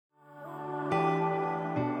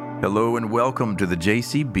Hello and welcome to the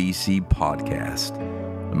JCBC podcast.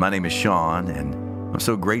 My name is Sean, and I'm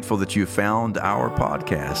so grateful that you found our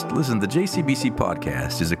podcast. Listen, the JCBC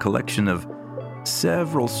podcast is a collection of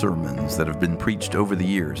several sermons that have been preached over the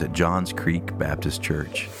years at Johns Creek Baptist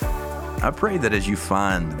Church. I pray that as you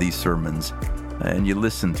find these sermons and you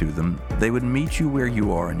listen to them, they would meet you where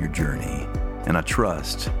you are in your journey. And I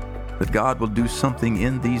trust that God will do something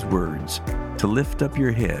in these words to lift up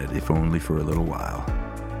your head, if only for a little while.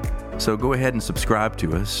 So go ahead and subscribe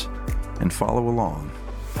to us and follow along.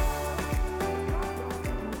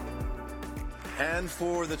 And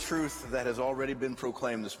for the truth that has already been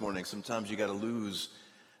proclaimed this morning, sometimes you got to lose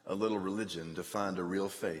a little religion to find a real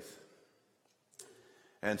faith.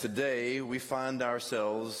 And today we find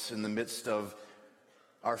ourselves in the midst of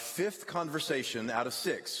our fifth conversation out of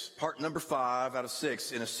six, part number 5 out of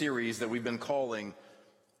 6 in a series that we've been calling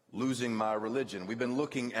Losing My Religion. We've been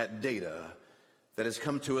looking at data that has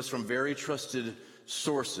come to us from very trusted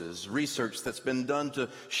sources, research that's been done to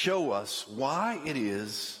show us why it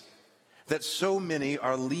is that so many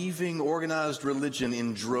are leaving organized religion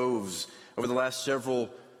in droves over the last several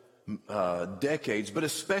decades, but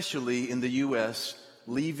especially in the U.S.,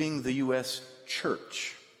 leaving the U.S.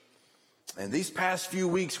 church. And these past few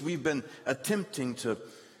weeks, we've been attempting to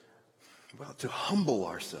humble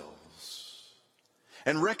ourselves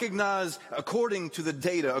and recognize, according to the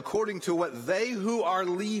data, according to what they who are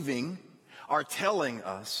leaving are telling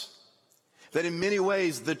us, that in many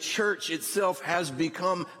ways the church itself has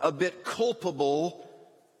become a bit culpable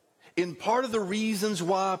in part of the reasons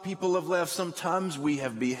why people have left. Sometimes we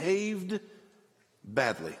have behaved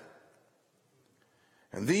badly.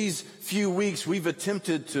 And these few weeks we've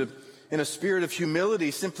attempted to, in a spirit of humility,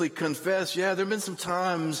 simply confess, there have been some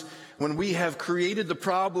times when we have created the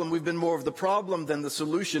problem, we've been more of the problem than the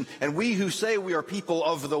solution. And we who say we are people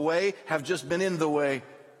of the way have just been in the way.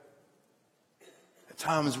 At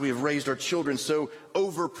times we have raised our children so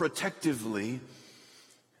overprotectively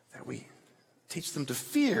that we teach them to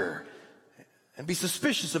fear and be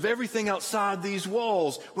suspicious of everything outside these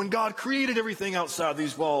walls, when God created everything outside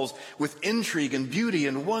these walls with intrigue and beauty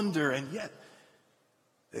and wonder, and yet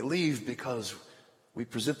they leave because we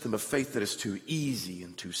present them a faith that is too easy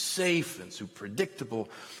and too safe and too predictable.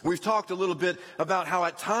 We've talked a little bit about how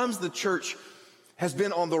at times the church has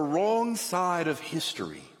been on the wrong side of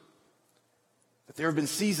history. That there have been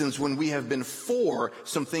seasons when we have been for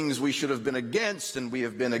some things we should have been against, and we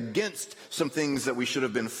have been against some things that we should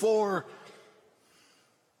have been for.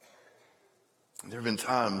 And there have been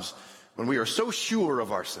times when we are so sure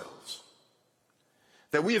of ourselves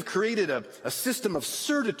that we have created a system of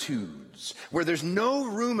certitudes where there's no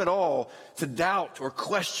room at all to doubt or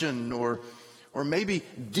question or maybe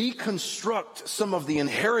deconstruct some of the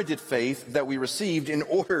inherited faith that we received in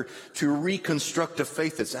order to reconstruct a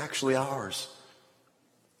faith that's actually ours.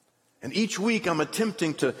 And each week I'm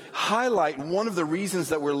attempting to highlight one of the reasons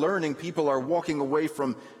that we're learning people are walking away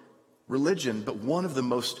from religion, but one of the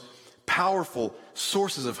most powerful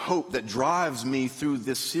sources of hope that drives me through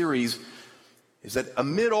this series is that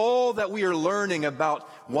amid all that we are learning about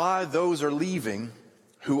why those are leaving,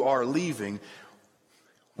 who are leaving,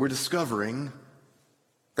 we're discovering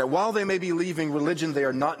that while they may be leaving religion, they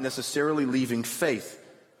are not necessarily leaving faith.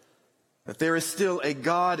 That there is still a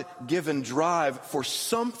God-given drive for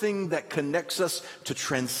something that connects us to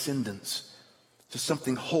transcendence, to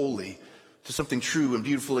something holy, to something true and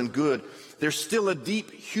beautiful and good. There's still a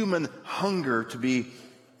deep human hunger to be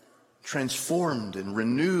transformed and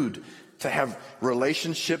renewed, to have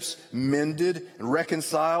relationships mended and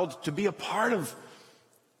reconciled, to be a part of,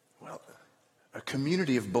 a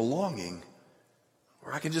community of belonging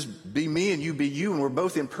where I can just be me and you be you, and we're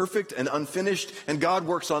both imperfect and unfinished, and God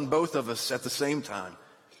works on both of us at the same time.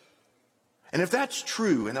 And if that's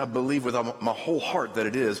true, and I believe with my whole heart that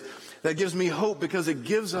it is, that gives me hope, because it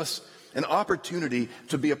gives us an opportunity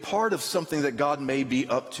to be a part of something that God may be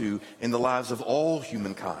up to in the lives of all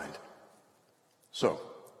humankind. So,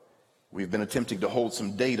 we've been attempting to hold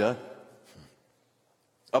some data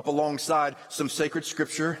up alongside some sacred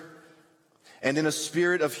scripture, and in a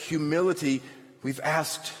spirit of humility, we've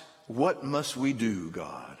asked, what must we do,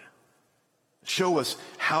 God? Show us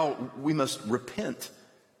how we must repent,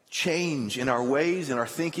 change in our ways, in our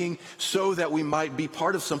thinking, so that we might be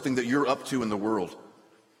part of something that you're up to in the world.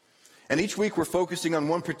 And each week we're focusing on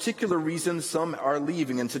one particular reason some are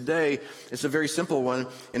leaving. And today it's a very simple one,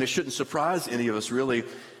 and it shouldn't surprise any of us really.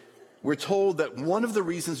 We're told that one of the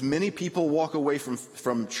reasons many people walk away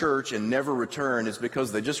from church and never return is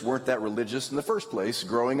because they just weren't that religious in the first place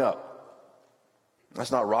growing up.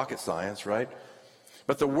 That's not rocket science, right?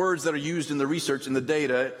 But the words that are used in the research and the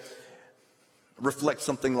data reflect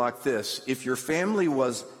something like this. If your family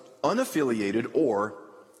was unaffiliated or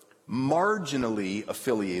marginally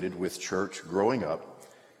affiliated with church growing up,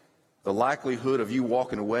 the likelihood of you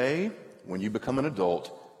walking away when you become an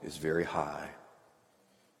adult is very high.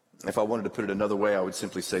 If I wanted to put it another way, I would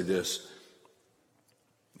simply say this: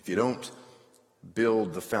 if you don't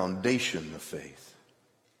build the foundation of faith,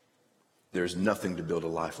 there's nothing to build a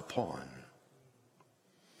life upon.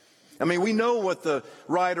 I mean, we know what the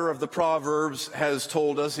writer of the Proverbs has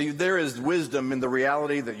told us. There is wisdom in the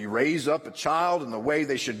reality that you raise up a child in the way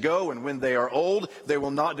they should go, and when they are old, they will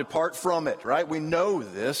not depart from it, right? We know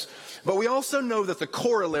this. But we also know that the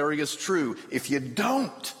corollary is true. If you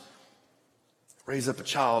don't raise up a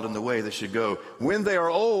child in the way they should go, when they are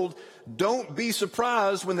old, don't be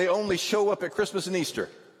surprised when they only show up at Christmas and Easter.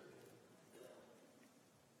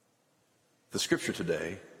 The scripture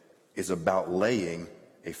today is about laying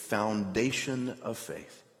a foundation of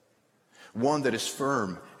faith, one that is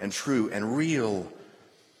firm and true and real.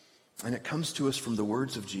 And it comes to us from the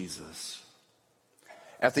words of Jesus.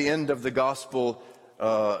 At the end of the gospel,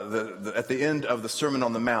 at the end of the Sermon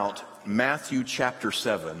on the Mount, Matthew chapter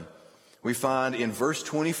 7, we find in verse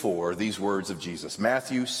 24 these words of Jesus.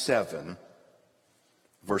 Matthew 7,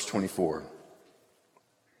 verse 24.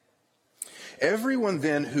 Everyone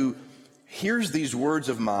then who hears these words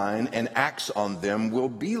of mine and acts on them will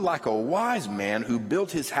be like a wise man who built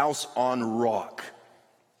his house on rock.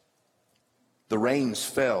 The rains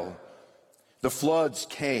fell, the floods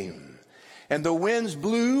came, and the winds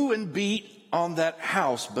blew and beat on that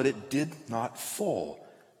house, but it did not fall,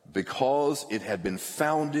 because it had been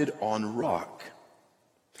founded on rock.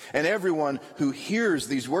 And everyone who hears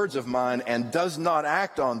these words of mine and does not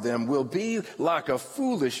act on them will be like a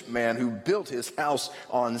foolish man who built his house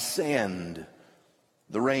on sand.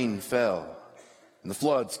 The rain fell, and the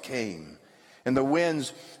floods came, and the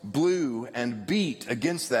winds blew and beat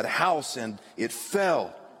against that house, and it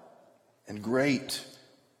fell, and great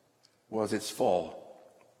was its fall.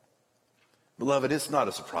 Beloved, it's not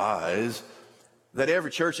a surprise that every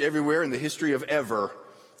church everywhere in the history of ever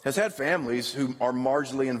has had families who are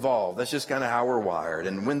marginally involved. That's just kind of how we're wired.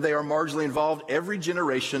 And when they are marginally involved, every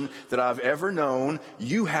generation that I've ever known,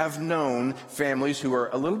 you have known families who are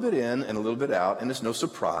a little bit in and a little bit out, and it's no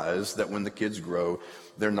surprise that when the kids grow,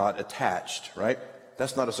 they're not attached, right?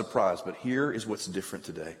 That's not a surprise, but here is what's different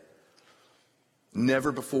today.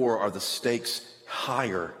 Never before are the stakes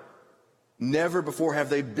higher. Never before have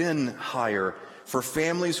they been higher for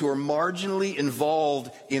families who are marginally involved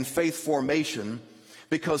in faith formation.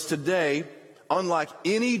 Because today, unlike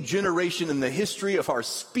any generation in the history of our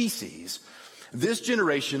species, this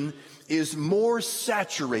generation is more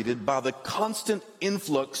saturated by the constant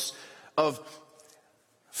influx of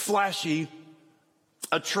flashy,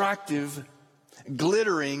 attractive,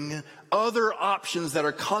 glittering, other options that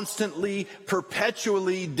are constantly,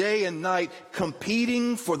 perpetually, day and night,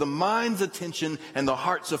 competing for the mind's attention and the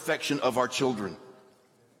heart's affection of our children.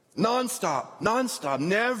 Nonstop.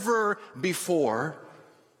 Never before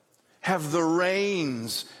have the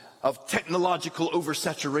rains of technological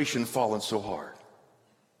oversaturation fallen so hard.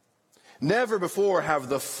 Never before have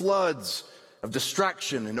the floods of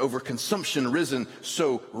distraction and overconsumption risen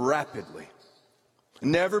so rapidly.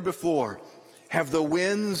 Never before have the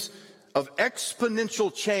winds of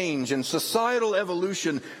exponential change and societal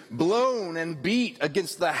evolution blown and beat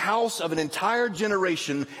against the house of an entire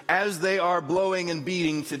generation as they are blowing and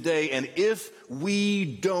beating today. And if we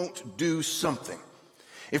don't do something,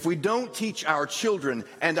 if we don't teach our children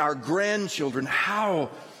and our grandchildren how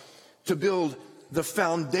to build the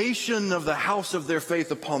foundation of the house of their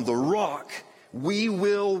faith upon the rock, we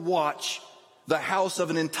will watch the house of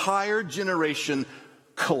an entire generation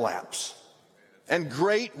collapse. And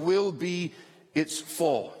great will be its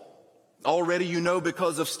fall. Already you know,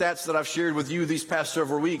 because of stats that I've shared with you these past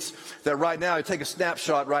several weeks, that right now, I take a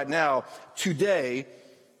snapshot right now, today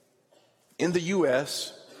in the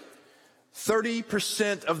U.S.,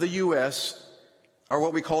 30% of the U.S. are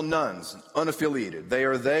what we call nones, unaffiliated. They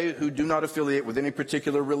are they who do not affiliate with any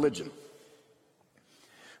particular religion.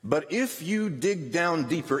 But if you dig down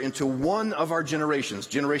deeper into one of our generations,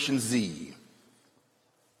 Generation Z,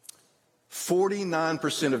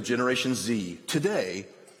 49% of Generation Z today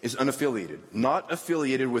is unaffiliated, not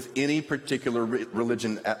affiliated with any particular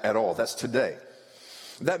religion at all. That's today.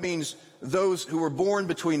 That means those who were born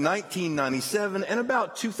between 1997 and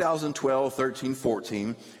about 2012, 13,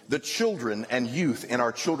 14, the children and youth in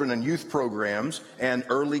our children and youth programs and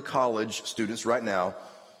early college students right now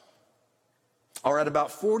are at about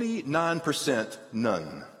 49%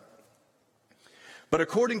 none. But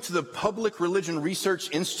according to the Public Religion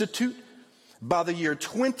Research Institute, By the year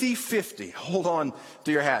 2050, hold on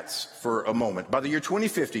to your hats for a moment. By the year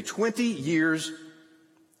 2050, 30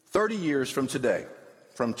 years from today,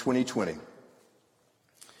 from 2020,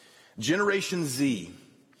 Generation Z,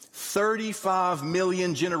 35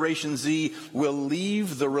 million Generation Z will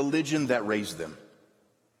leave the religion that raised them.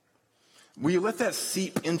 Will you let that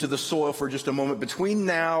seep into the soil for just a moment? Between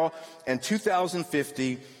now and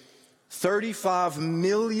 2050, 35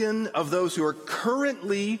 million of those who are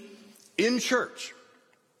currently in church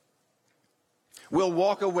will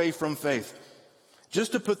walk away from faith.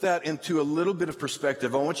 Just to put that into a little bit of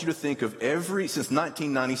perspective, I want you to think of since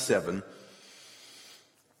 1997,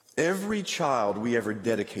 every child we ever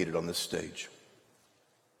dedicated on this stage.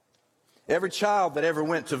 Every child that ever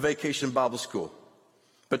went to Vacation Bible School.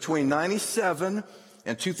 Between 97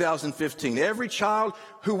 and 2015, every child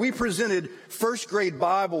who we presented first grade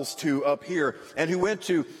Bibles to up here and who went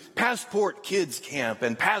to Passport Kids Camp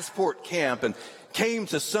and Passport Camp and came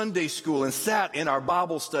to Sunday school and sat in our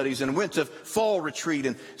Bible studies and went to fall retreat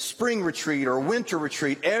and spring retreat or winter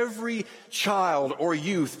retreat, every child or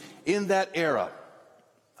youth in that era,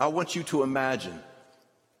 I want you to imagine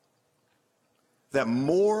that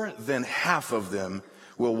more than half of them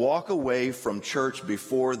will walk away from church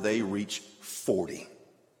before they reach 40.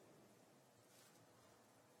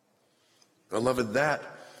 Beloved, that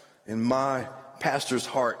in my pastor's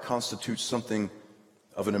heart constitutes something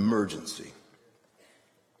of an emergency.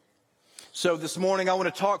 So this morning I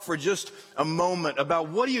want to talk for just a moment about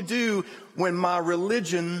what do you do when my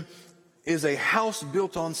religion is a house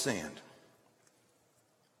built on sand?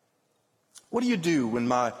 What do you do when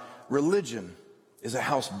my religion is a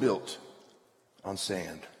house built on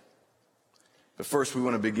sand? But first we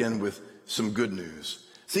want to begin with some good news.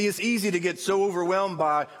 See, it's easy to get so overwhelmed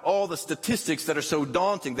by all the statistics that are so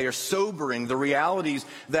daunting. They are sobering, the realities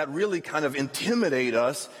that really kind of intimidate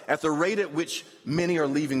us at the rate at which many are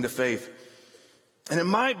leaving the faith. And it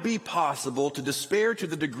might be possible to despair to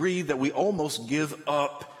the degree that we almost give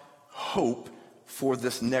up hope for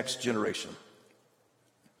this next generation.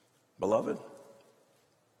 Beloved,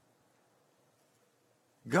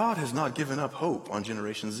 God has not given up hope on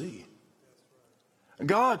Generation Z.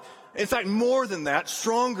 God, in fact, more than that,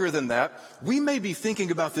 stronger than that, we may be thinking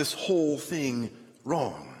about this whole thing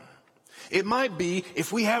wrong. It might be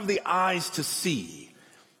if we have the eyes to see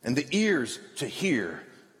and the ears to hear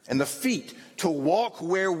and the feet to walk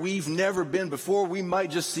where we've never been before, we might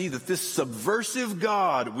just see that this subversive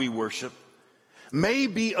God we worship may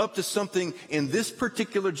be up to something in this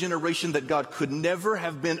particular generation that God could never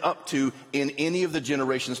have been up to in any of the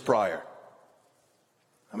generations prior.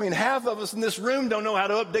 I mean, half of us in this room don't know how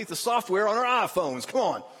to update the software on our iPhones. Come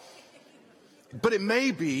on. But it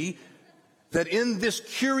may be that in this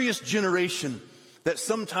curious generation that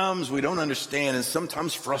sometimes we don't understand and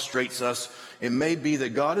sometimes frustrates us, it may be that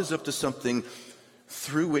God is up to something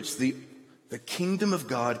through which the kingdom of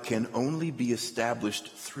God can only be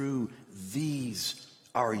established through these,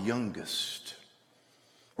 our youngest.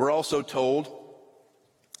 We're also told,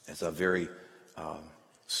 as I very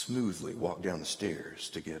smoothly walk down the stairs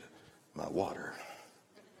to get my water.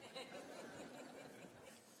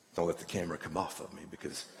 Don't let the camera come off of me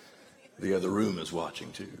because the other room is watching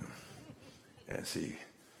too. As he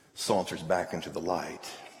saunters back into the light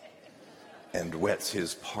and wets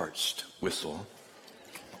his parched whistle,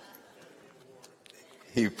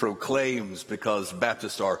 he proclaims, because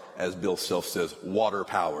Baptists are, as Bill Self says,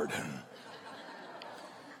 water-powered.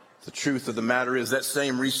 The truth of the matter is that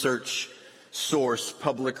same research source,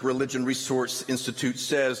 Public Religion Resource Institute,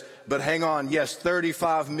 says, but hang on, yes,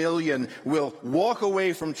 35 million will walk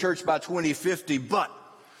away from church by 2050, but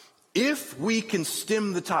if we can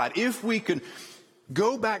stem the tide, if we can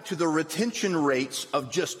go back to the retention rates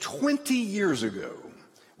of just 20 years ago,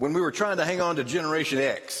 when we were trying to hang on to Generation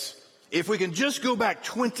X, if we can just go back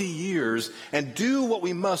 20 years and do what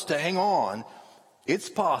we must to hang on, it's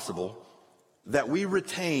possible that we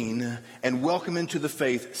retain and welcome into the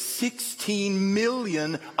faith 16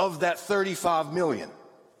 million of that 35 million.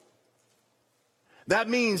 That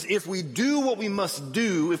means if we do what we must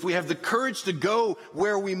do, if we have the courage to go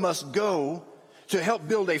where we must go to help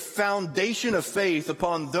build a foundation of faith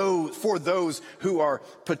for those who are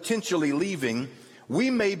potentially leaving, we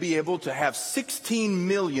may be able to have 16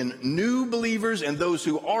 million new believers and those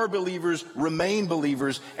who are believers remain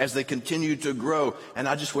believers as they continue to grow. And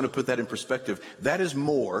I just want to put that in perspective. That is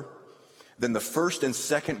more than the first and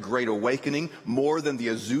second Great Awakening, more than the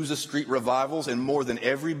Azusa Street revivals, and more than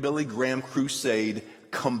every Billy Graham crusade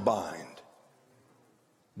combined.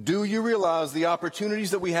 Do you realize the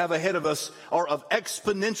opportunities that we have ahead of us are of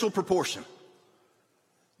exponential proportion?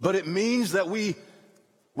 But it means that we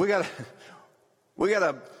We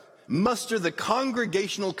got to muster the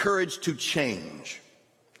congregational courage to change.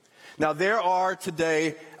 Now, there are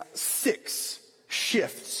today 6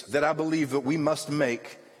 shifts that I believe that we must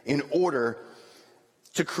make in order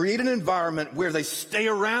to create an environment where they stay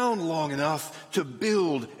around long enough to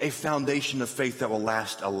build a foundation of faith that will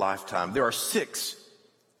last a lifetime. There are 6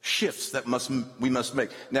 shifts that we must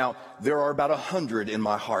make. Now, there are about 100 in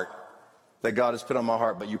my heart that God has put on my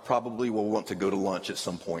heart, but you probably will want to go to lunch at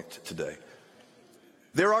some point today.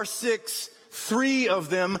 There are 6. 3 of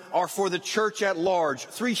them are for the church at large.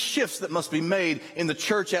 3 shifts that must be made in the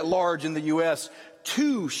church at large in the U.S.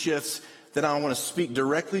 2 shifts that I want to speak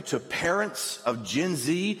directly to parents of Gen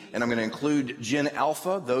Z, and I'm going to include Gen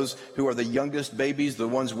Alpha, those who are the youngest babies, the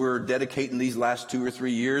ones we're dedicating these last 2 or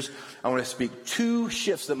 3 years. I want to speak 2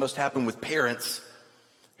 shifts that must happen with parents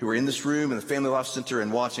who are in this room in the Family Life Center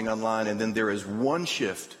and watching online, and then there is 1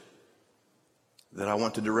 shift that I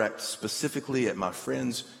want to direct specifically at my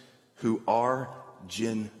friends who are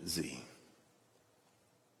Gen Z.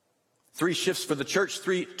 3 shifts for the church,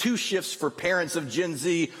 2 shifts for parents of Gen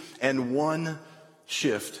Z, and 1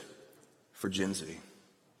 shift for Gen Z.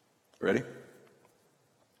 Ready?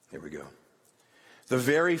 Here we go. The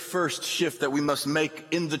very first shift that we must make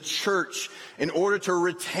in the church in order to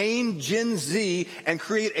retain Gen Z and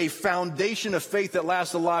create a foundation of faith that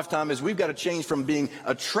lasts a lifetime is we've got to change from being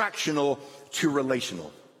attractional to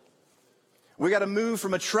relational. We got to move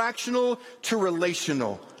from attractional to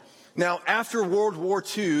relational. Now, after World War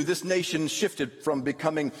II, this nation shifted from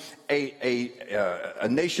becoming a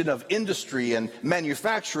nation of industry and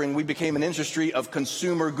manufacturing. We became an industry of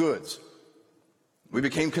consumer goods. We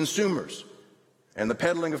became consumers and the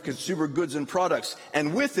peddling of consumer goods and products.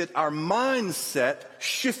 And with it, our mindset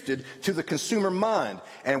shifted to the consumer mind.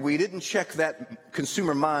 And we didn't check that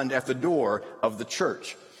consumer mind at the door of the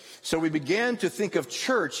church. So we began to think of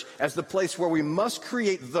church as the place where we must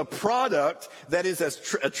create the product that is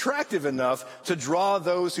as attractive enough to draw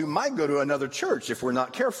those who might go to another church if we're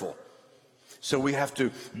not careful. So we have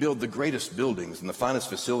to build the greatest buildings and the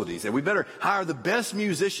finest facilities. And we better hire the best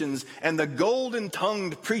musicians and the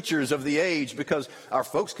golden-tongued preachers of the age, because our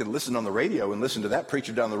folks can listen on the radio and listen to that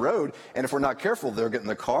preacher down the road. And if we're not careful, they'll get in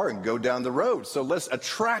the car and go down the road. So let's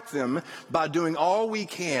attract them by doing all we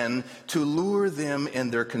can to lure them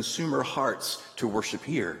in their consumer hearts to worship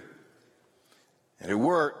here. And it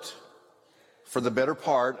worked for the better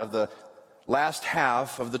part of the last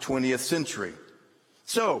half of the 20th century.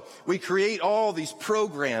 So we create all these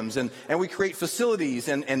programs and we create facilities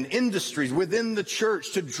and industries within the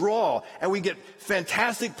church to draw, and we get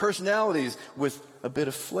fantastic personalities with a bit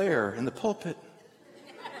of flair in the pulpit.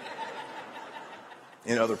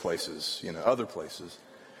 In other places, other places.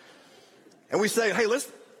 And we say, hey,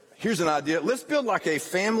 here's an idea. Let's build like a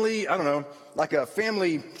family, like a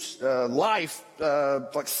family life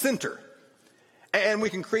like center. And we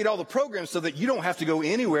can create all the programs so that you don't have to go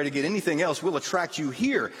anywhere to get anything else. We'll attract you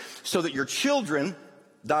here so that your children,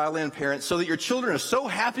 dial in parents, so that your children are so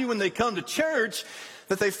happy when they come to church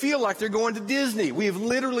that they feel like they're going to Disney. We have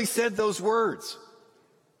literally said those words.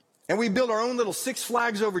 And we build our own little Six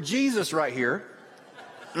Flags Over Jesus right here.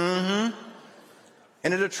 And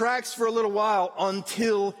it attracts for a little while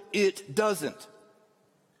until it doesn't.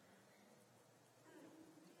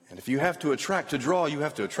 And if you have to attract to draw, you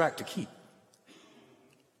have to attract to keep.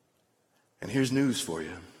 And here's news for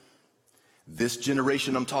you. This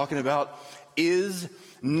generation I'm talking about is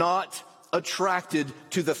not attracted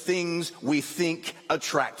to the things we think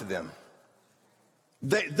attract them.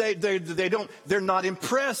 They're not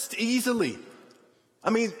impressed easily. I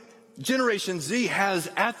mean, Generation Z has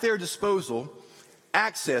at their disposal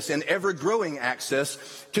access, and ever-growing access,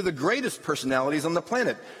 to the greatest personalities on the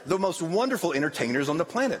planet, the most wonderful entertainers on the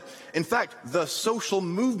planet. In fact, the social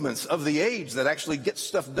movements of the age that actually get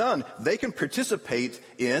stuff done, they can participate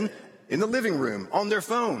in the living room, on their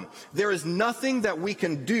phone. There is nothing that we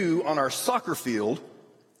can do on our soccer field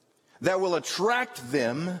that will attract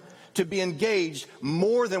them to be engaged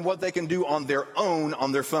more than what they can do on their own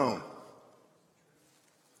on their phone.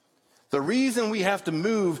 The reason we have to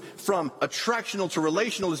move from attractional to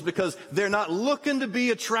relational is because they're not looking to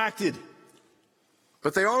be attracted,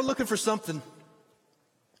 but they are looking for something.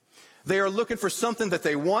 They are looking for something that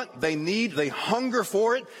they want, they need, they hunger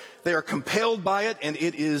for it, they are compelled by it, and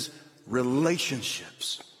it is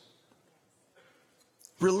relationships.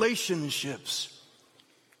 Relationships.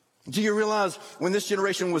 Do you realize when this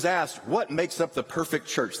generation was asked, what makes up the perfect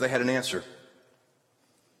church? They had an answer.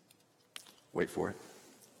 Wait for it.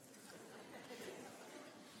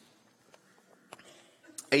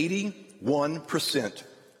 81%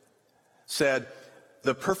 said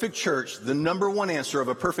the perfect church, the number one answer of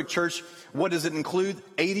a perfect church, what does it include?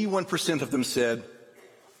 81% of them said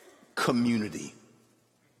community.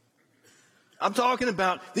 I'm talking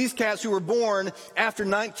about these cats who were born after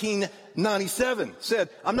 1997 said,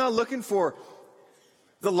 I'm not looking for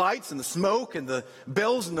the lights and the smoke and the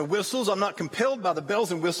bells and the whistles. I'm not compelled by the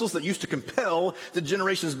bells and whistles that used to compel the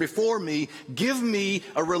generations before me. Give me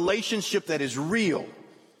a relationship that is real.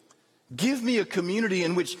 Give me a community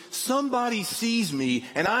in which somebody sees me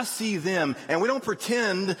and I see them, and we don't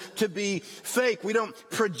pretend to be fake. We don't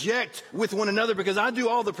project with one another, because I do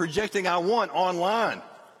all the projecting I want online.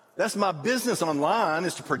 That's my business online,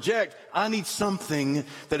 is to project. I need something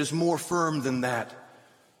that is more firm than that.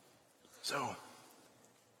 So,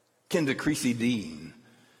 Kenda Creasy Dean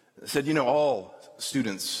said, all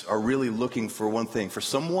students are really looking for one thing, for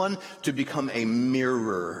someone to become a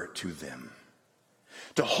mirror to them.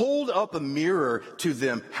 To hold up a mirror to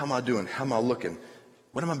them. How am I doing? How am I looking?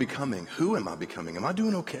 What am I becoming? Who am I becoming? Am I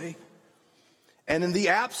doing okay? And in the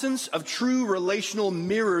absence of true relational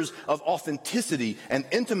mirrors of authenticity and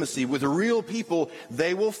intimacy with real people,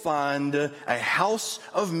 they will find a house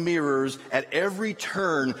of mirrors at every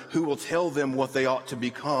turn who will tell them what they ought to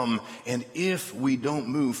become. And if we don't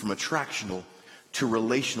move from attractional to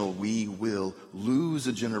relational, we will lose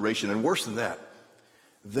a generation. And worse than that,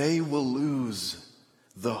 they will lose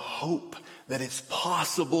the hope that it's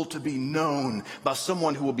possible to be known by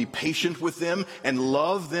someone who will be patient with them and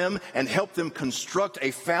love them and help them construct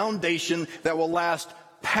a foundation that will last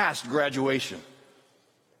past graduation.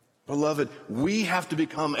 Beloved, we have to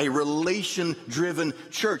become a relation-driven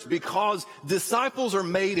church, because disciples are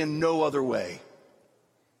made in no other way.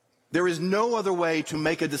 There is no other way to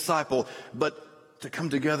make a disciple but to come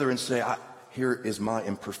together and say, here is my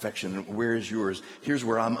imperfection. Where is yours? Here's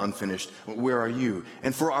where I'm unfinished. Where are you?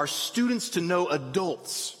 And for our students to know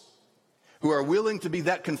adults who are willing to be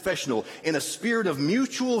that confessional in a spirit of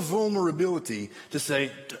mutual vulnerability, to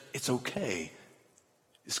say, it's okay.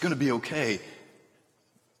 It's going to be okay,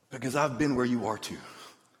 because I've been where you are too.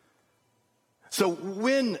 So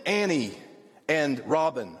when Annie and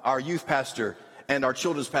Robin, our youth pastor and our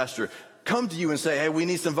children's pastor, come to you and say, hey, we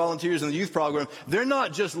need some volunteers in the youth program, they're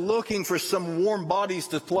not just looking for some warm bodies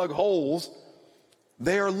to plug holes.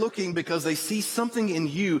 They are looking because they see something in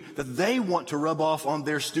you that they want to rub off on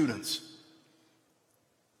their students.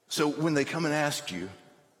 So when they come and ask you,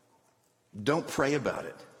 don't pray about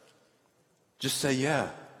it. Just say, yeah.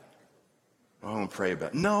 I don't pray about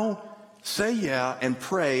it. No, say yeah and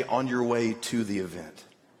pray on your way to the event.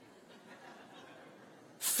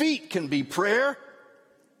 Feet can be prayer.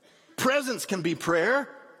 Presence can be prayer.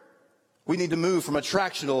 We need to move from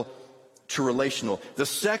attractional to relational. The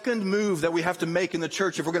second move that we have to make in the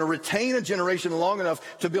church, if we're going to retain a generation long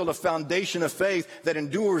enough to build a foundation of faith that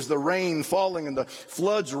endures the rain falling and the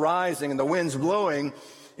floods rising and the winds blowing,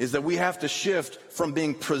 is that we have to shift from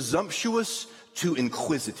being presumptuous to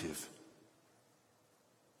inquisitive.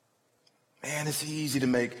 Man, it's easy to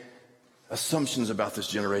make assumptions about this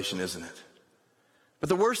generation, isn't it? But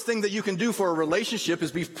the worst thing that you can do for a relationship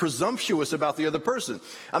is be presumptuous about the other person.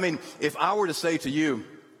 I mean, if I were to say to you,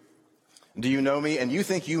 do you know me? And you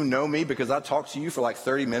think you know me because I talked to you for like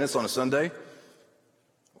 30 minutes on a Sunday,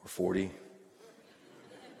 or 40.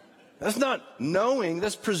 That's not knowing,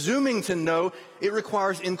 that's presuming to know. It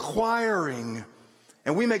requires inquiring.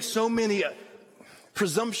 And we make so many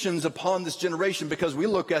presumptions upon this generation because we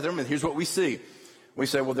look at them and here's what we see. We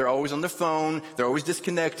say, well, they're always on their phone. They're always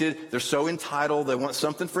disconnected. They're so entitled. They want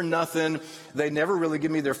something for nothing. They never really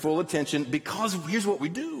give me their full attention, because here's what we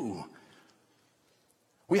do.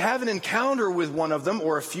 We have an encounter with one of them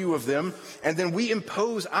or a few of them, and then we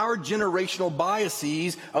impose our generational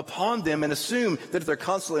biases upon them and assume that if they're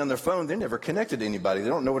constantly on their phone, they're never connected to anybody. They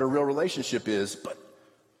don't know what a real relationship is. But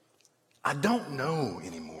I don't know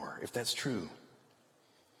anymore if that's true.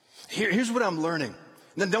 Here's what I'm learning.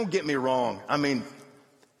 Now, don't get me wrong. I mean,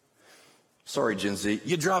 sorry, Gen Z,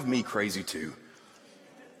 you drive me crazy too.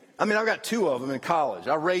 I mean, I've got two of them in college.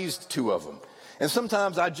 I raised two of them. And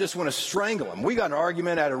sometimes I just want to strangle them. We got in an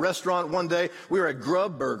argument at a restaurant one day. We were at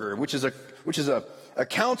Grub Burger, which is a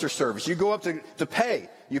counter service. You go up to pay.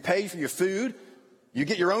 You pay for your food. You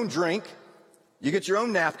get your own drink. You get your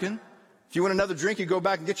own napkin. If you want another drink, you go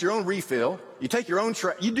back and get your own refill. You take your own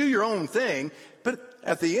you do your own thing. But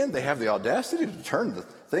at the end, they have the audacity to turn the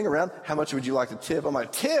thing around. How much would you like to tip? I'm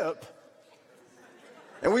like, tip?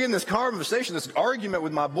 And we get in this conversation, this argument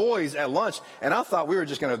with my boys at lunch, and I thought we were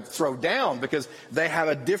just going to throw down because they have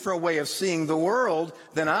a different way of seeing the world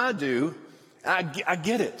than I do. I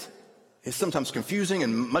get it. It's sometimes confusing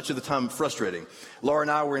and much of the time frustrating. Laura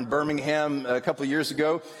and I were in Birmingham a couple of years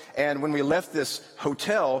ago, and when we left this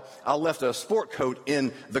hotel, I left a sport coat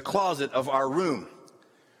in the closet of our room.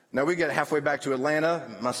 Now, we get halfway back to Atlanta.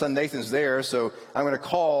 My son Nathan's there, so I'm going to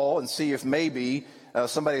call and see if maybe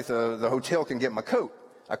somebody at the hotel can get my coat.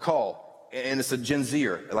 I call, and it's a Gen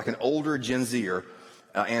Zer, like an older Gen Zer,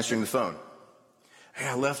 answering the phone. Hey,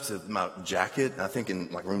 I left my jacket, I think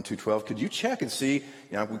in like room 212. Could you check and see?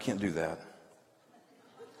 We can't do that.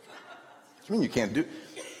 What do you mean you can't do?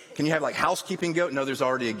 Can you have like housekeeping go? No, there's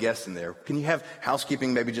already a guest in there. Can you have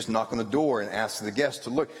housekeeping maybe just knock on the door and ask the guest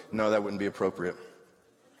to look? No, that wouldn't be appropriate.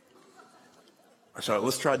 So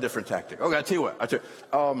let's try a different tactic. Okay, I tell you what.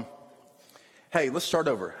 Hey, let's start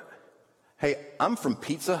over. Hey, I'm from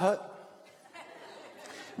Pizza Hut.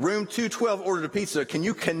 Room 212 ordered a pizza. Can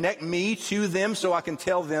you connect me to them so I can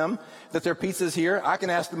tell them that their pizza's here? I can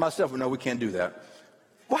ask them myself. No, we can't do that.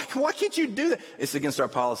 Why can't you do that? It's against our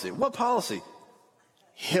policy. What policy?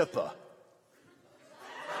 HIPAA.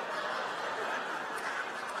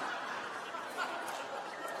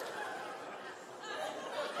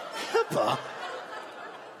 HIPAA?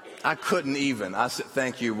 I couldn't even. I said,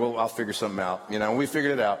 thank you. Well, I'll figure something out. We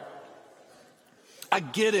figured it out. I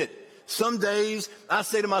get it. Some days I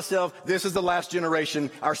say to myself, this is the last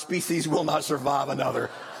generation. Our species will not survive another.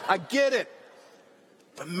 I get it.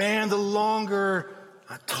 But man, the longer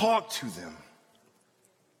I talk to them,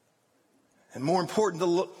 and more important,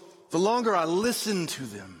 the longer I listen to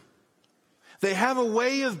them, they have a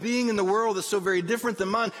way of being in the world that's so very different than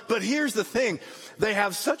mine. But here's the thing. They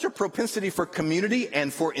have such a propensity for community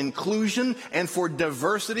and for inclusion and for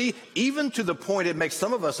diversity, even to the point it makes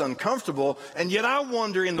some of us uncomfortable. And yet I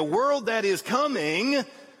wonder, in the world that is coming,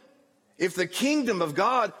 if the kingdom of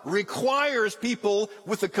God requires people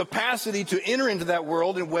with the capacity to enter into that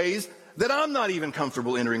world in ways that I'm not even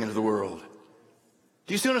comfortable entering into the world.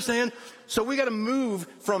 Do you see what I'm saying? So we got to move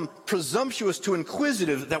from presumptuous to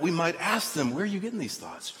inquisitive, that we might ask them, where are you getting these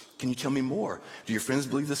thoughts? Can you tell me more? Do your friends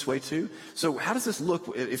believe this way too? So how does this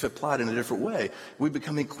look if applied in a different way? We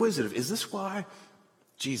become inquisitive. Is this why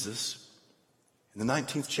Jesus, in the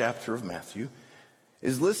 19th chapter of Matthew,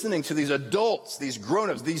 is listening to these adults, these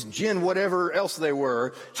grown-ups, these Gen whatever else they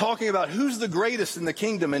were, talking about who's the greatest in the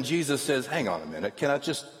kingdom? And Jesus says, hang on a minute, can I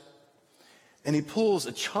just... And he pulls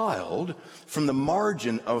a child from the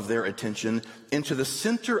margin of their attention into the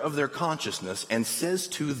center of their consciousness and says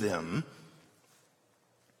to them,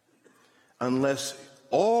 unless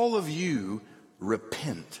all of you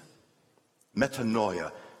repent,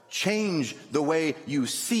 metanoia, change the way you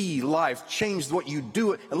see life, change what you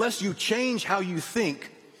do, unless you change how you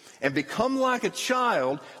think and become like a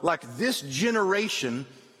child, like this generation,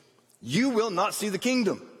 you will not see the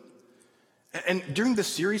kingdom. And during this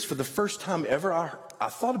series, for the first time ever, I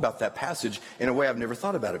thought about that passage in a way I've never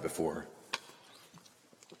thought about it before.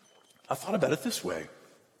 I thought about it this way.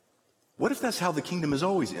 What if that's how the kingdom is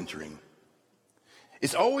always entering?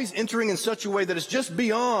 It's always entering in such a way that it's just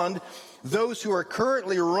beyond those who are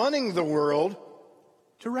currently running the world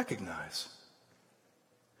to recognize.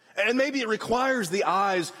 And maybe it requires the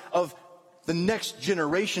eyes of the next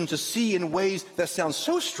generation to see in ways that sound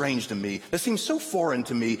so strange to me, that seem so foreign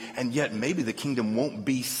to me, and yet maybe the kingdom won't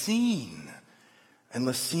be seen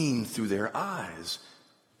unless seen through their eyes.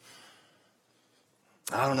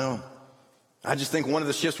 I don't know. I just think one of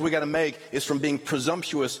the shifts we got to make is from being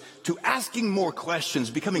presumptuous to asking more questions,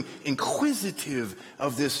 becoming inquisitive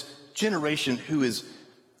of this generation who is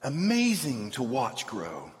amazing to watch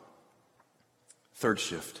grow. Third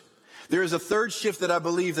shift. There is a third shift that I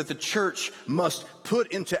believe that the church must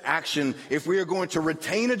put into action if we are going to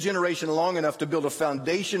retain a generation long enough to build a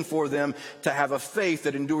foundation for them to have a faith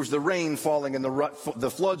that endures the rain falling and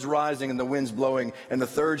the floods rising and the winds blowing. And the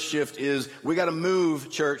third shift is we got to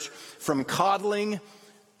move, church, from coddling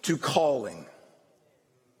to calling.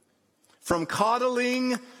 From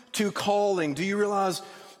coddling to calling. Do you realize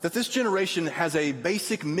that this generation has a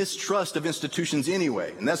basic mistrust of institutions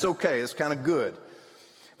anyway? And that's okay. It's kind of good.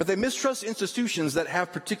 But they mistrust institutions that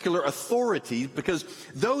have particular authority because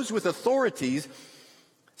those with authorities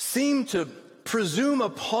seem to presume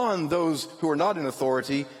upon those who are not in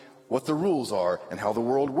authority what the rules are and how the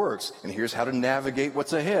world works. And here's how to navigate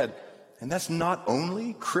what's ahead. And that's not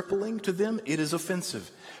only crippling to them, it is offensive.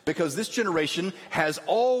 Because this generation has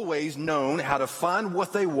always known how to find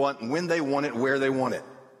what they want, when they want it, where they want it.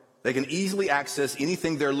 They can easily access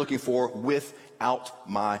anything they're looking for without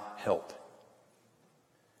my help.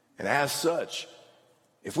 And as such,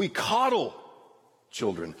 if we coddle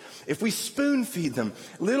children. If we spoon feed them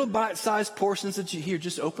little bite-sized portions that you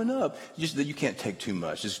just open up. You can't take too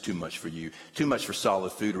much. This is too much for you. Too much for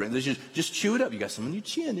solid food. Just chew it up. You got some on your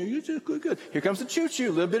chin. You're just good. Here comes the choo-choo.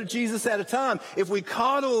 A little bit of Jesus at a time. If we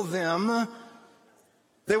coddle them,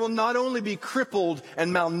 they will not only be crippled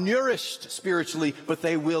and malnourished spiritually, but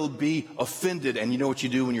they will be offended. And you know what you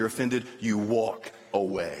do when you're offended? You walk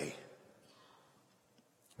away.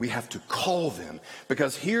 We have to call them,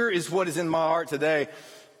 because here is what is in my heart today.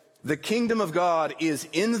 The kingdom of God is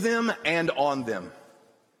in them and on them.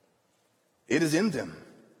 It is in them.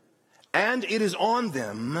 And it is on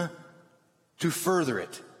them to further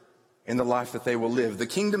it in the life that they will live. The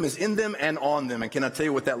kingdom is in them and on them. And can I tell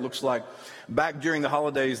you what that looks like? Back during the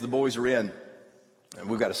holidays, the boys are in. And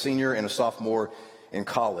we've got a senior and a sophomore in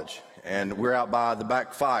college. And we're out by the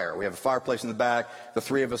back fire. We have a fireplace in the back. The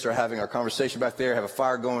three of us are having our conversation back there, have a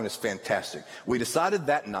fire going. It's fantastic. We decided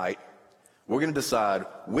that night we're going to decide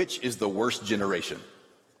which is the worst generation.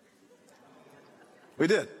 We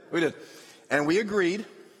did. And we agreed,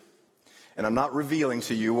 and I'm not revealing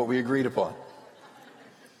to you what we agreed upon.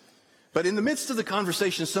 But in the midst of the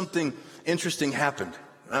conversation, something interesting happened.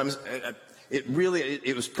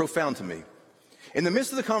 It was profound to me. In the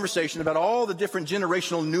midst of the conversation about all the different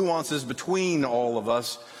generational nuances between all of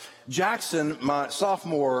us, Jackson, my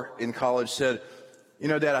sophomore in college, said, "You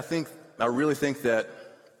know, Dad, I really think that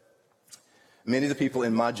many of the people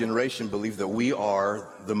in my generation believe that we are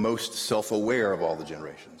the most self-aware of all the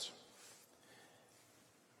generations."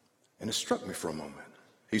 And it struck me for a moment.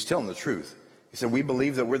 He's telling the truth. He said, "We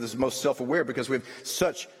believe that we're the most self-aware because we have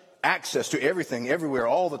such access to everything, everywhere,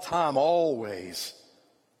 all the time, always.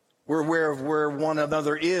 We're aware of where one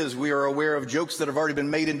another is. We are aware of jokes that have already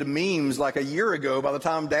been made into memes like a year ago. By the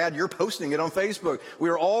time, Dad, you're posting it on Facebook. We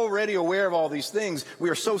are already aware of all these things. We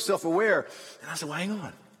are so self-aware." And I said, "Well, hang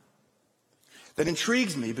on. That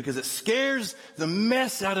intrigues me because it scares the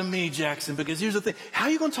mess out of me, Jackson, because here's the thing. How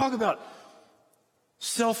are you going to talk about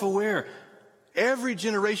self-aware? Every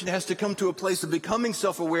generation has to come to a place of becoming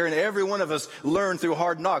self-aware, and every one of us learn through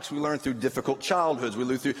hard knocks. We learn through difficult childhoods. We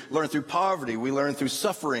learn through poverty. We learn through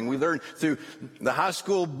suffering. We learn through the high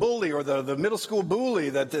school bully or the middle school bully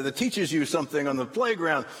that teaches you something on the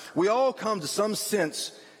playground. We all come to some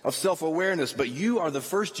sense of self-awareness, but you are the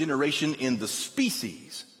first generation in the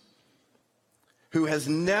species who has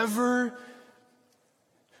never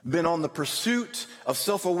been on the pursuit of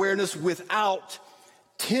self-awareness without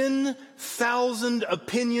 10,000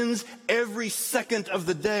 opinions every second of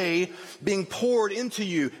the day being poured into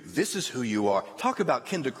you. This is who you are. Talk about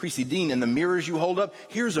Kenda Creasy Dean and the mirrors you hold up.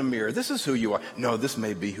 Here's a mirror. This is who you are. No, this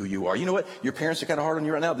may be who you are. You know what? Your parents are kind of hard on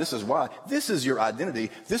you right now. This is why. This is your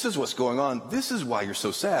identity. This is what's going on. This is why you're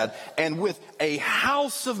so sad. And with a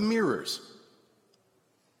house of mirrors,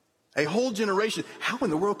 a whole generation, how in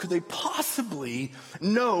the world could they possibly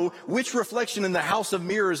know which reflection in the house of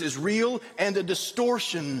mirrors is real and a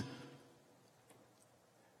distortion?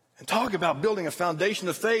 And talk about building a foundation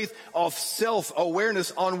of faith of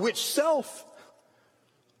self-awareness on which self?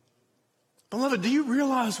 Beloved, do you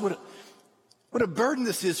realize what a burden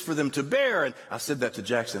this is for them to bear? And I said that to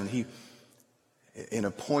Jackson, and he, in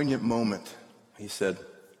a poignant moment, he said,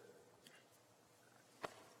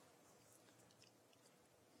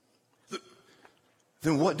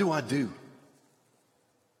 "Then what do I do?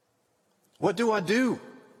 What do I do?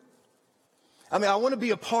 I mean, I want to be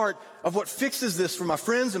a part of what fixes this for my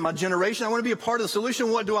friends and my generation. I want to be a part of the solution.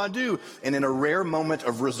 What do I do?" And in a rare moment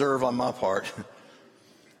of reserve on my part,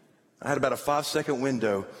 I had about a 5-second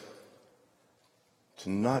window to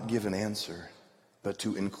not give an answer, but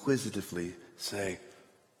to inquisitively say,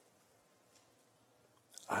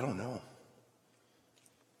 "I don't know.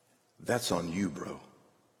 That's on you, bro.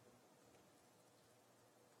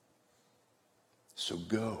 So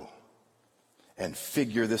go and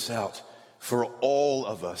figure this out for all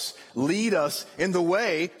of us. Lead us in the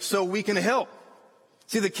way so we can help."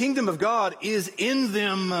 See, the kingdom of God is in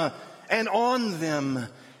them and on them.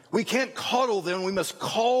 We can't coddle them. We must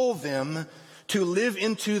call them to live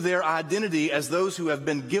into their identity as those who have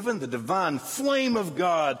been given the divine flame of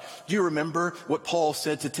God. Do you remember what Paul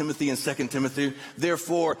said to Timothy in 2 Timothy?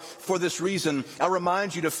 "Therefore, for this reason, I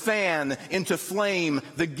remind you to fan into flame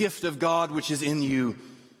the gift of God which is in you."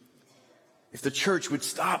 If the church would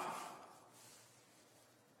stop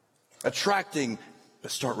attracting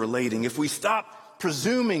but start relating, if we stop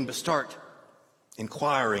presuming but start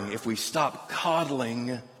inquiring, if we stop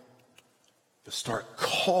coddling but start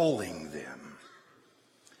calling them,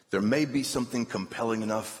 there may be something compelling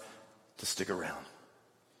enough to stick around.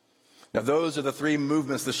 Now, those are the three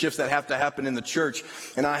movements, the shifts that have to happen in the church.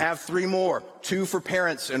 And I have three more, 2 for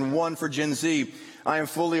parents and 1 for Gen Z. I am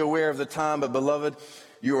fully aware of the time, but beloved,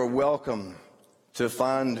 you are welcome to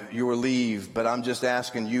find your leave. But I'm just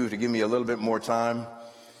asking you to give me a little bit more time.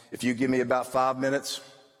 If you give me about 5 minutes,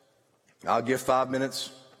 I'll give 5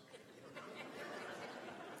 minutes.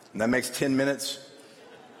 And that makes 10 minutes.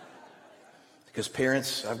 Because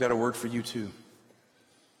parents, I've got a word for you too.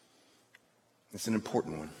 It's an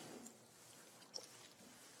important one.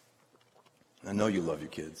 I know you love your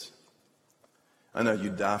kids. I know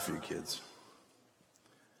you'd die for your kids.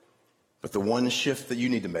 But the one shift that you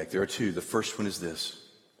need to make, there are two. The first one is this.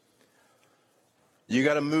 You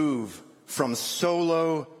got to move from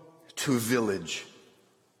solo to village.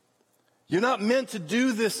 You're not meant to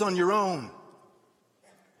do this on your own.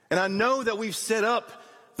 And I know that we've set up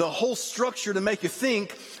the whole structure to make you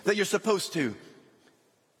think that you're supposed to.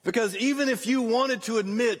 Because even if you wanted to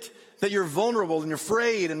admit that you're vulnerable and you're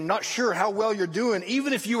afraid and not sure how well you're doing,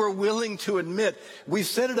 even if you are willing to admit, we've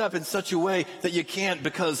set it up in such a way that you can't,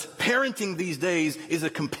 because parenting these days is a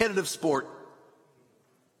competitive sport.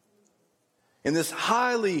 In this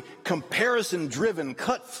highly comparison-driven,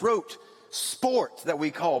 cutthroat sport that we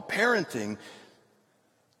call parenting,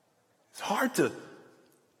 it's hard to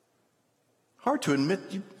admit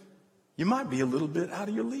you might be a little bit out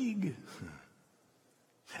of your league.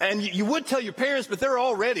 And you would tell your parents, but they're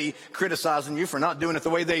already criticizing you for not doing it the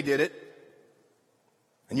way they did it.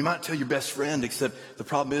 And you might tell your best friend, except the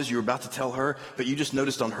problem is you're about to tell her, but you just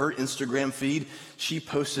noticed on her Instagram feed, she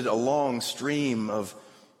posted a long stream of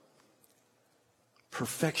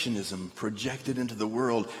perfectionism projected into the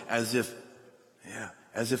world as if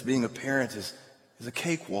being a parent is a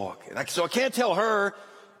cakewalk. So I can't tell her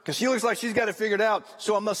because she looks like she's got it figured out.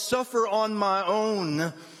 So I must suffer on my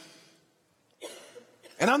own.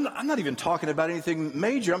 And I'm not even talking about anything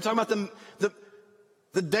major. I'm talking about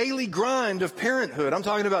the daily grind of parenthood. I'm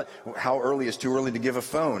talking about how early is too early to give a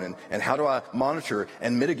phone, and how do I monitor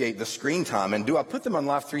and mitigate the screen time, and do I put them on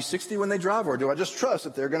Life 360 when they drive, or do I just trust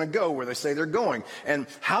that they're going to go where they say they're going? And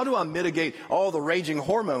how do I mitigate all the raging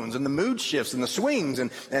hormones and the mood shifts and the swings,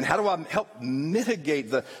 and how do I help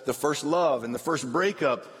mitigate the first love and the first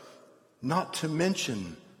breakup? Not to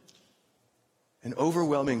mention an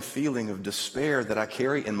overwhelming feeling of despair that I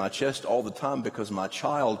carry in my chest all the time because my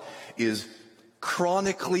child is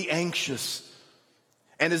chronically anxious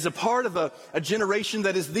and is a part of a generation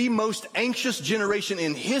that is the most anxious generation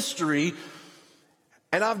in history.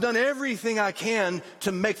 And I've done everything I can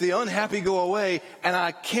to make the unhappy go away, and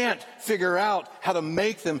I can't figure out how to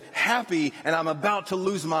make them happy, and I'm about to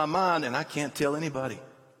lose my mind, and I can't tell anybody.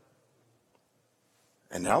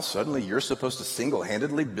 And now suddenly you're supposed to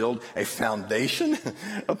single-handedly build a foundation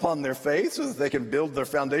upon their faith so that they can build their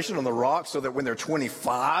foundation on the rock so that when they're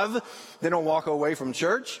 25, they don't walk away from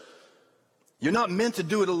church. You're not meant to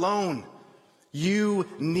do it alone. You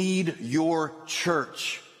need your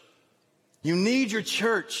church. You need your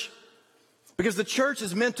church because the church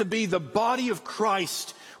is meant to be the body of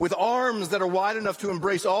Christ with arms that are wide enough to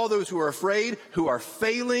embrace all those who are afraid, who are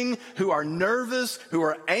failing, who are nervous, who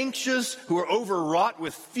are anxious, who are overwrought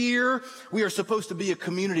with fear. We are supposed to be a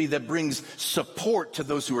community that brings support to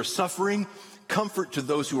those who are suffering, comfort to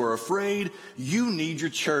those who are afraid. You need your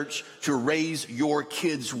church to raise your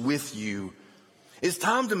kids with you. It's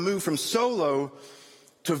time to move from solo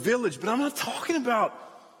to village, but I'm not talking about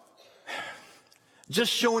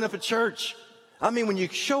just showing up at church. I mean, when you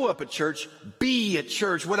show up at church, be at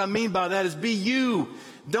church. What I mean by that is be you.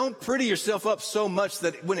 Don't pretty yourself up so much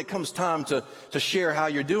that when it comes time to share how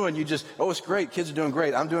you're doing, you just, oh, it's great. Kids are doing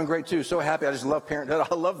great. I'm doing great too. So happy. I just love parenthood.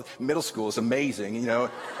 I love middle school. It's amazing. You know,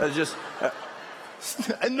 just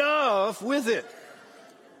enough with it.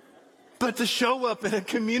 But to show up in a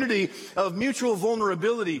community of mutual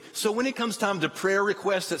vulnerability. So when it comes time to prayer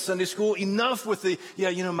requests at Sunday school, enough with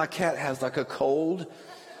my cat has like a cold.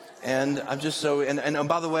 And I'm just so, and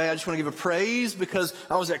by the way, I just want to give a praise because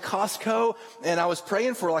I was at Costco and I was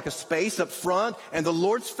praying for like a space up front and the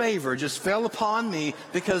Lord's favor just fell upon me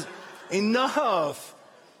because enough.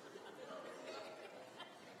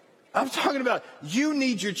 I'm talking about you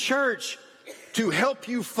need your church to help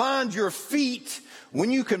you find your feet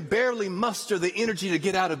when you can barely muster the energy to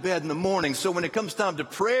get out of bed in the morning. So when it comes time to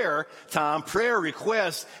prayer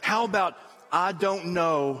requests, how about I don't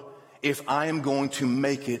know if I am going to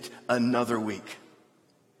make it another week.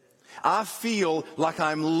 I feel like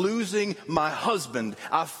I'm losing my husband.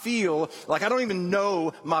 I feel like I don't even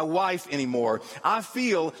know my wife anymore. I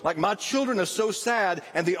feel like my children are so sad,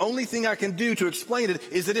 and the only thing I can do to explain it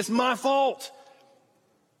is that it's my fault.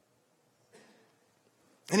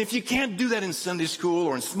 And if you can't do that in Sunday school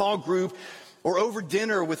or in small group or over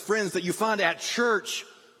dinner with friends that you find at church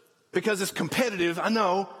because it's competitive, I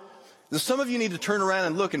know, that some of you need to turn around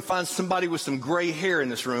and look and find somebody with some gray hair in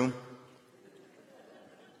this room.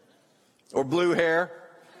 Or blue hair.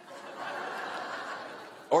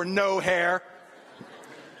 Or no hair.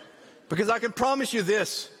 Because I can promise you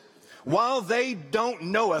this. While they don't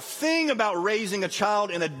know a thing about raising a child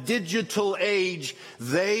in a digital age,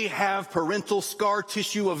 they have parental scar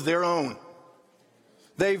tissue of their own.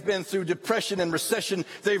 They've been through depression and recession.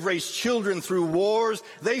 They've raised children through wars.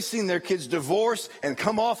 They've seen their kids divorce and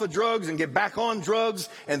come off of drugs and get back on drugs.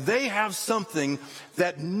 And they have something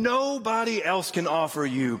that nobody else can offer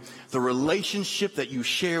you. The relationship that you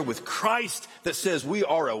share with Christ that says we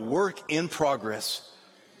are a work in progress.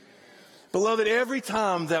 Beloved, every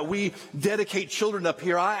time that we dedicate children up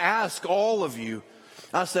here, I ask all of you,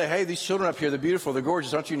 I say, hey, these children up here, they're beautiful, they're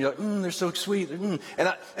gorgeous, aren't you? And you're like, they're so sweet. And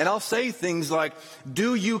I'll say things like,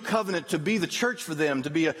 do you covenant to be the church for them, to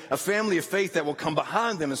be a family of faith that will come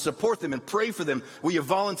behind them and support them and pray for them? Will you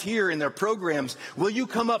volunteer in their programs? Will you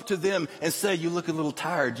come up to them and say, you look a little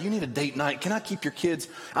tired. Do you need a date night? Can I keep your kids?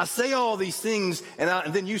 I say all these things,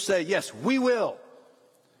 and then you say, yes, we will.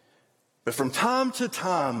 But from time to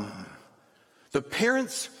time, the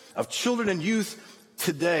parents of children and youth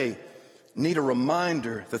today need a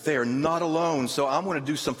reminder that they are not alone. So I'm going to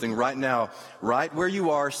do something right now, right where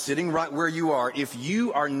you are, sitting right where you are. If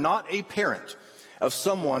you are not a parent of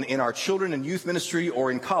someone in our children and youth ministry or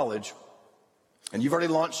in college, and you've already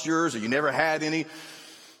launched yours or you never had any,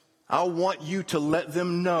 I want you to let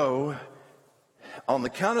them know on the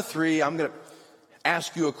count of 3, I'm going to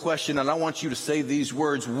ask you a question, and I want you to say these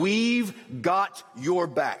words: we've got your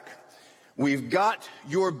back. We've got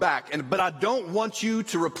your back. But I don't want you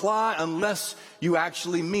to reply unless you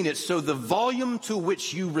actually mean it. So the volume to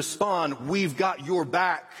which you respond, we've got your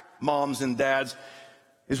back, moms and dads,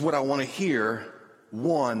 is what I want to hear.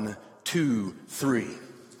 1, 2, 3.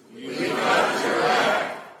 We've got your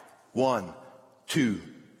back. 1, 2,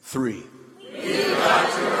 3. We've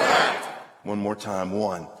got your back. One more time.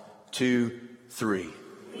 1, 2, 3.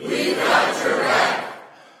 We've got your back.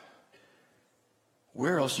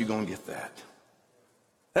 Where else are you going to get that?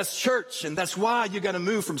 That's church, and that's why you got to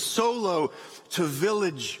move from solo to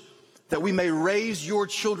village, that we may raise your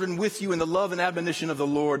children with you in the love and admonition of the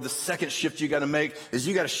Lord. The second shift you got to make is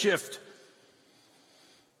you got to shift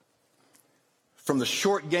from the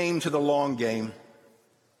short game to the long game.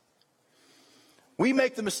 We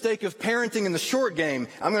make the mistake of parenting in the short game.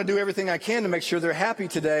 I'm going to do everything I can to make sure they're happy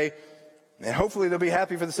today, and hopefully they'll be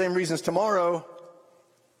happy for the same reasons tomorrow,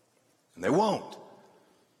 and they won't.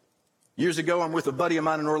 Years ago, I'm with a buddy of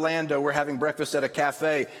mine in Orlando. We're having breakfast at a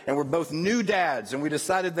cafe, and we're both new dads, and we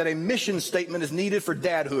decided that a mission statement is needed for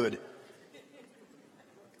dadhood.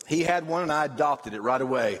 He had one, and I adopted it right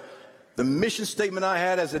away. The mission statement I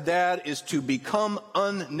had as a dad is to become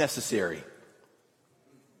unnecessary.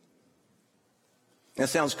 That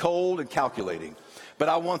sounds cold and calculating, but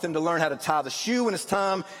I want them to learn how to tie the shoe when it's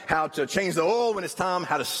time, how to change the oil when it's time,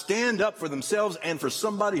 how to stand up for themselves, and for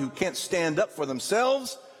somebody who can't stand up for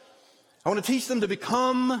themselves, I want to teach them to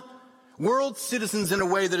become world citizens in a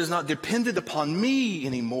way that is not dependent upon me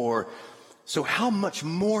anymore. So how much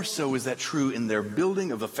more so is that true in their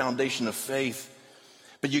building of a foundation of faith?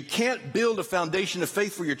 But you can't build a foundation of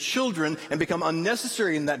faith for your children and become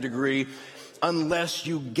unnecessary in that degree unless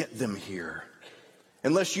you get them here.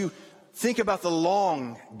 Unless you think about the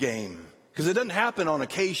long game. Because it doesn't happen on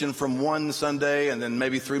occasion from one Sunday and then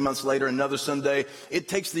maybe 3 months later another Sunday. It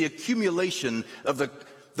takes the accumulation of the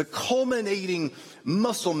culminating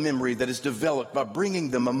muscle memory that is developed by bringing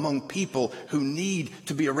them among people who need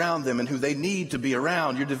to be around them and who they need to be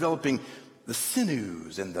around. You're developing the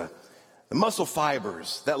sinews and the muscle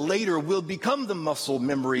fibers that later will become the muscle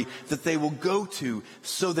memory that they will go to,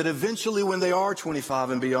 so that eventually when they are 25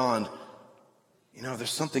 and beyond, there's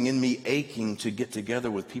something in me aching to get together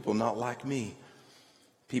with people not like me.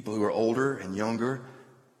 People who are older and younger,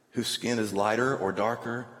 whose skin is lighter or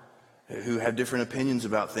darker, who have different opinions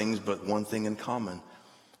about things, but one thing in common,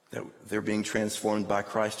 that they're being transformed by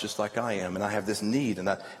Christ just like I am. And I have this need, and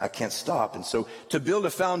I can't stop. And so to build a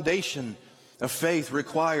foundation of faith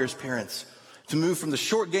requires parents to move from the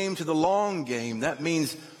short game to the long game. That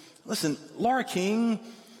means, listen, Laura King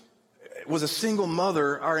was a single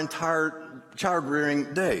mother our entire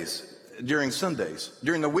child-rearing days, during Sundays.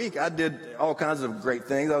 During the week, I did all kinds of great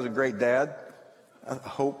things. I was a great dad, I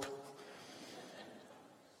hope.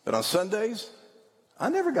 But on Sundays, I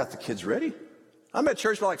never got the kids ready. I'm at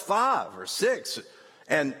church by like 5 or 6.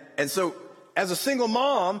 And so as a single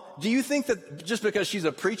mom, do you think that just because she's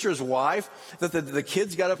a preacher's wife, that the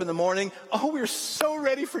kids got up in the morning, oh, we're so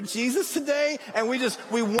ready for Jesus today, and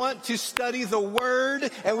we want to study the Word,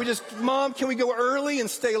 and Mom, can we go early and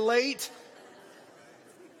stay late?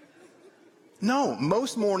 No,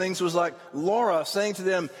 most mornings was like Laura saying to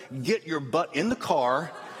them, get your butt in the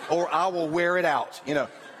car, or I will wear it out,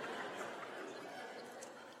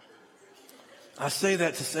 I say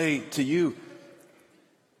that to say to you,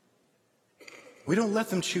 we don't let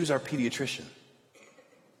them choose our pediatrician.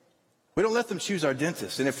 We don't let them choose our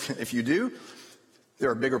dentist. And if you do, there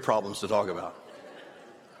are bigger problems to talk about.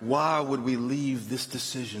 Why would we leave this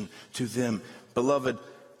decision to them? Beloved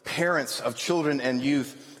parents of children and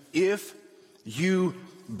youth, if you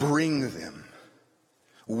bring them,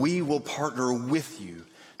 we will partner with you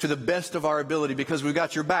to the best of our ability because we've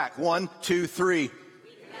got your back. 1, 2, 3.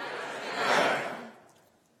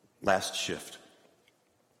 Last shift.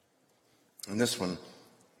 And this one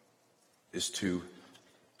is to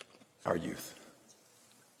our youth.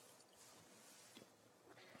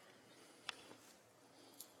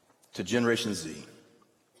 To Generation Z.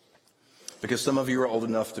 Because some of you are old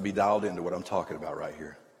enough to be dialed into what I'm talking about right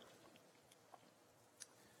here.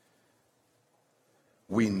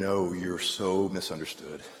 We know you're so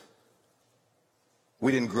misunderstood.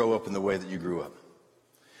 We didn't grow up in the way that you grew up.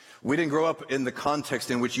 We didn't grow up in the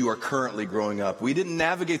context in which you are currently growing up. We didn't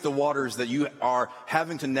navigate the waters that you are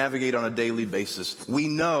having to navigate on a daily basis. We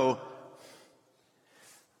know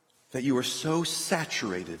that you are so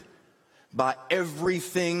saturated by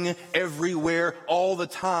everything, everywhere, all the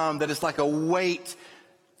time, that it's like a weight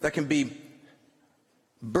that can be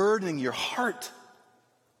burdening your heart.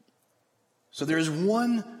 So there is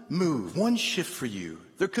one move, one shift for you.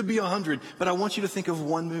 There could be 100, but I want you to think of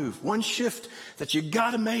one move, one shift that you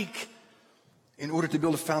got to make in order to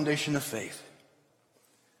build a foundation of faith.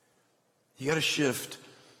 You got to shift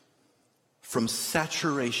from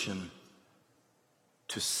saturation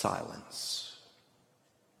to silence.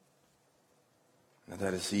 Now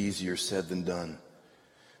that is easier said than done.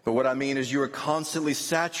 But what I mean is you are constantly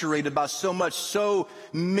saturated by so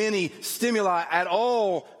many stimuli at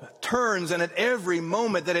all turns and at every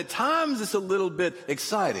moment that at times it's a little bit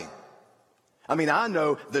exciting. I mean, I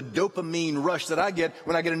know the dopamine rush that I get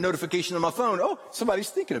when I get a notification on my phone. Oh, somebody's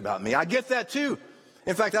thinking about me. I get that too.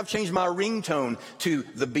 In fact, I've changed my ringtone to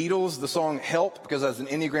the Beatles, the song Help, because as an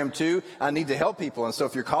Enneagram 2, I need to help people. And so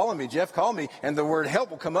if you're calling me, Jeff, call me, and the word help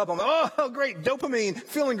will come up. I'm like, oh, great, dopamine,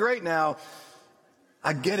 feeling great now.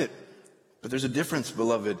 I get it, but there's a difference,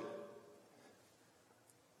 beloved,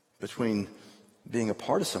 between being a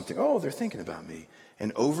part of something. Oh, they're thinking about me.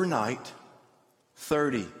 And overnight,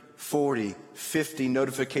 30, 40, 50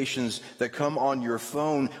 notifications that come on your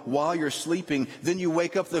phone while you're sleeping. Then you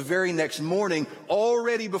wake up the very next morning,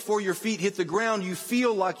 already before your feet hit the ground, you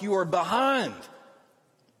feel like you are behind.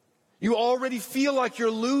 You already feel like you're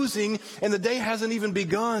losing, and the day hasn't even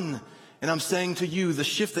begun. And I'm saying to you, the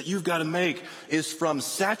shift that you've got to make is from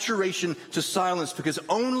saturation to silence, because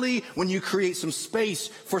only when you create some space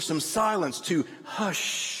for some silence to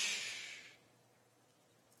hush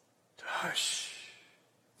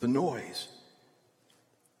the noise,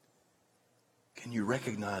 can you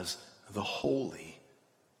recognize the holy.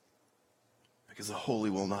 Because the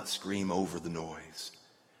holy will not scream over the noise.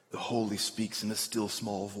 The holy speaks in a still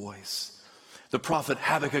small voice. The prophet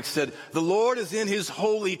Habakkuk said, the Lord is in his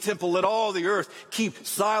holy temple. Let all the earth keep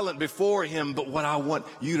silent before him. But what I want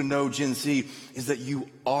you to know, Gen Z, is that you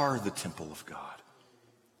are the temple of God.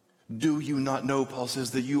 Do you not know, Paul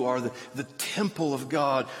says, that you are the temple of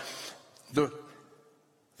God,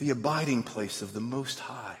 the abiding place of the Most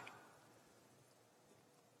High.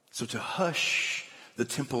 So to hush the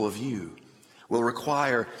temple of you will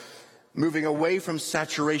require moving away from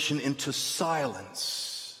saturation into silence.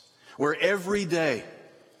 Where every day,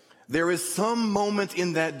 there is some moment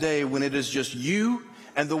in that day when it is just you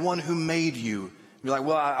and the one who made you. You're like,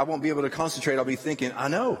 well, I won't be able to concentrate. I'll be thinking, I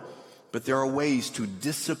know. But there are ways to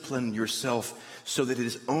discipline yourself so that it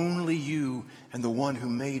is only you and the one who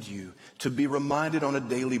made you. To be reminded on a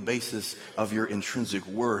daily basis of your intrinsic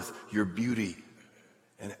worth, your beauty,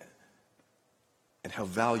 and how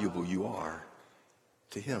valuable you are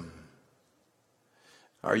to him.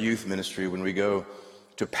 Our youth ministry, when we go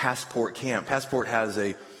to Passport Camp. Passport has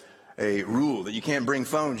a rule that you can't bring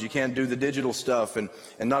phones, you can't do the digital stuff, and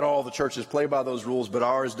not all the churches play by those rules, but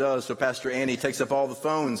ours does. So Pastor Annie takes up all the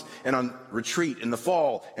phones, and on retreat in the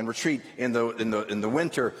fall and retreat in the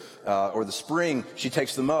winter or the spring, she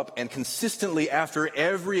takes them up, and consistently after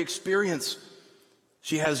every experience,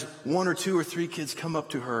 she has 1 or 2 or 3 kids come up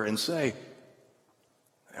to her and say,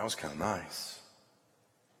 that was kind of nice.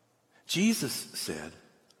 Jesus said,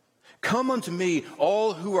 "Come unto me,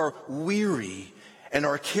 all who are weary and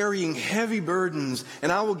are carrying heavy burdens,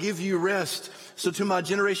 and I will give you rest." So to my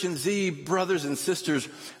Generation Z brothers and sisters,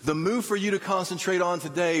 the move for you to concentrate on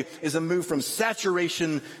today is a move from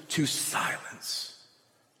saturation to silence,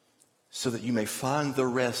 so that you may find the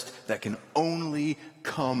rest that can only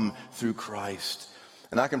come through Christ.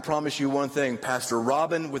 And I can promise you one thing, Pastor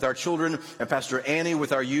Robin with our children and Pastor Annie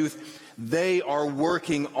with our youth, they are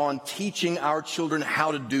working on teaching our children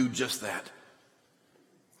how to do just that.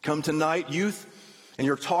 Come tonight, youth, and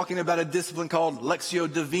you're talking about a discipline called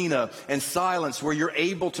Lectio Divina and silence, where you're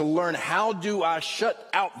able to learn, how do I shut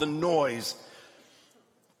out the noise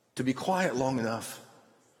to be quiet long enough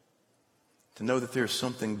to know that there's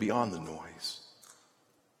something beyond the noise.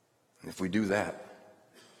 And if we do that,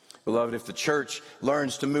 beloved, if the church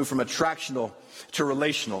learns to move from attractional to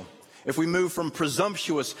relational, if we move from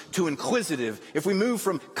presumptuous to inquisitive, if we move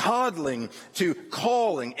from coddling to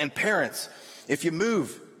calling and parents, if you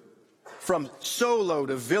move from solo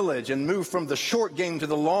to village and move from the short game to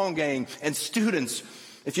the long game, and students,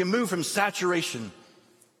 if you move from saturation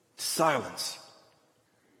to silence,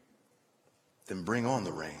 then bring on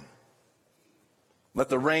the rain. Let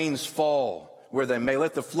the rains fall where they may.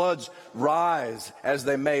 Let the floods rise as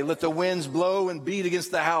they may. Let the winds blow and beat against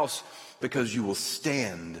the house, because you will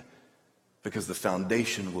stand, because the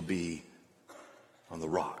foundation will be on the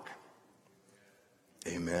rock.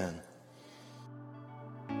 Amen.